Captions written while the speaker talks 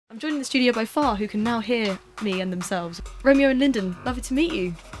I'm joined in the studio by FARR, who can now hear me and themselves. Romeo and Lyndon, lovely to meet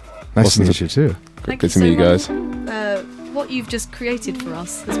you. Nice to meet you too. Thank Good you to meet you much. guys. What you've just created for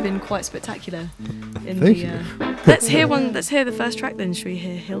us has been quite spectacular. Thank you. Let's hear one. Let's hear the first track then. Should we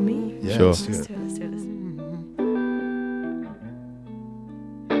hear "Heal Me"? Yeah, Sure. let's do Let's it. do it. Let's do it. Let's do it.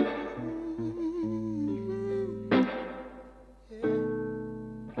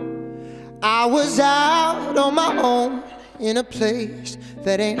 I was out on my own in a place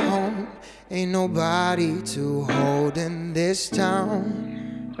that ain't home. Ain't nobody to hold in this town.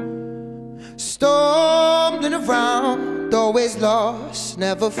 Stumbling around, always lost,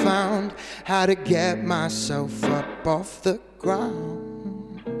 never found how to get myself up off the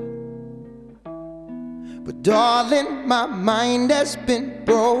ground. But darling, my mind has been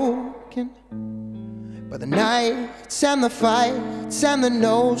broken by the nights and the fights and the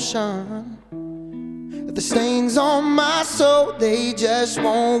notion that the stains on my soul, they just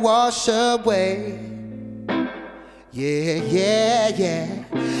won't wash away. Yeah, yeah, yeah.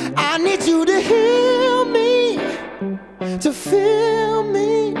 I need you to heal me, to feel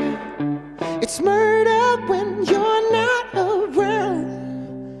me. It's murder when you're not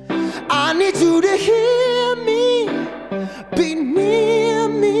around. I need you to hear me, be near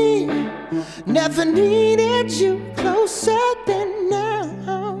me. Never needed you closer than now.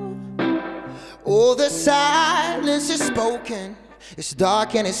 Oh, the silence is spoken. It's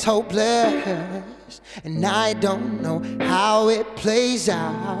dark and it's hopeless, and I don't know how it plays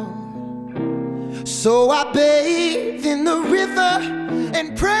out. So I bathe in the river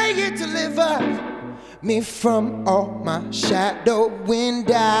and pray it delivers me from all my shadowing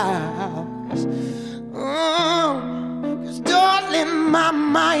doubts. Oh, 'cause darling, my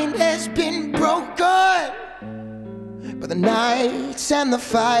mind has been broken by the nights and the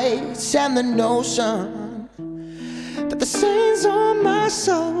fights and the notion that the stains on my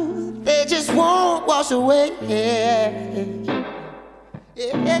soul, they just won't wash away.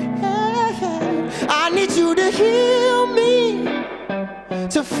 I need you to heal me,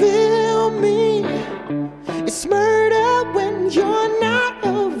 to feel me. It's murder when you're not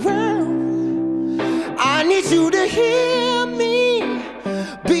around. I need you to hear me,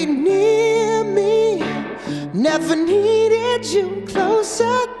 be near me. Never needed you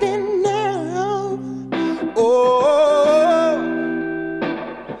closer than now. Oh,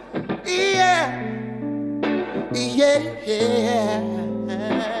 yeah, yeah, yeah.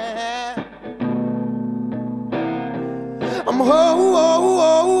 I'm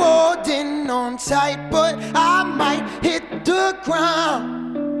holding on tight, but I might hit the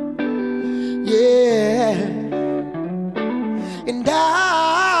ground. Yeah, and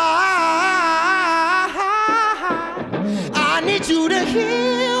I need you to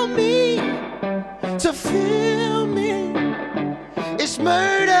heal me, to feel me. It's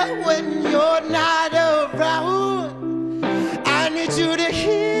murder when you're not around. I need you to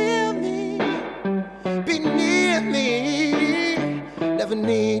hear me, be near me. Never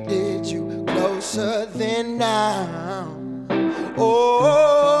needed you closer than now.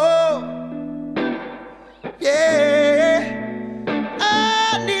 Oh, yeah.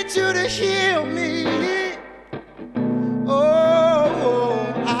 I need you to heal me. Oh,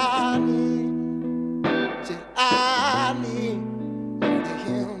 I need you to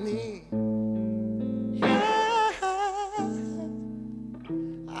heal me. Yeah,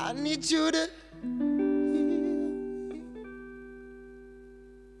 I need you to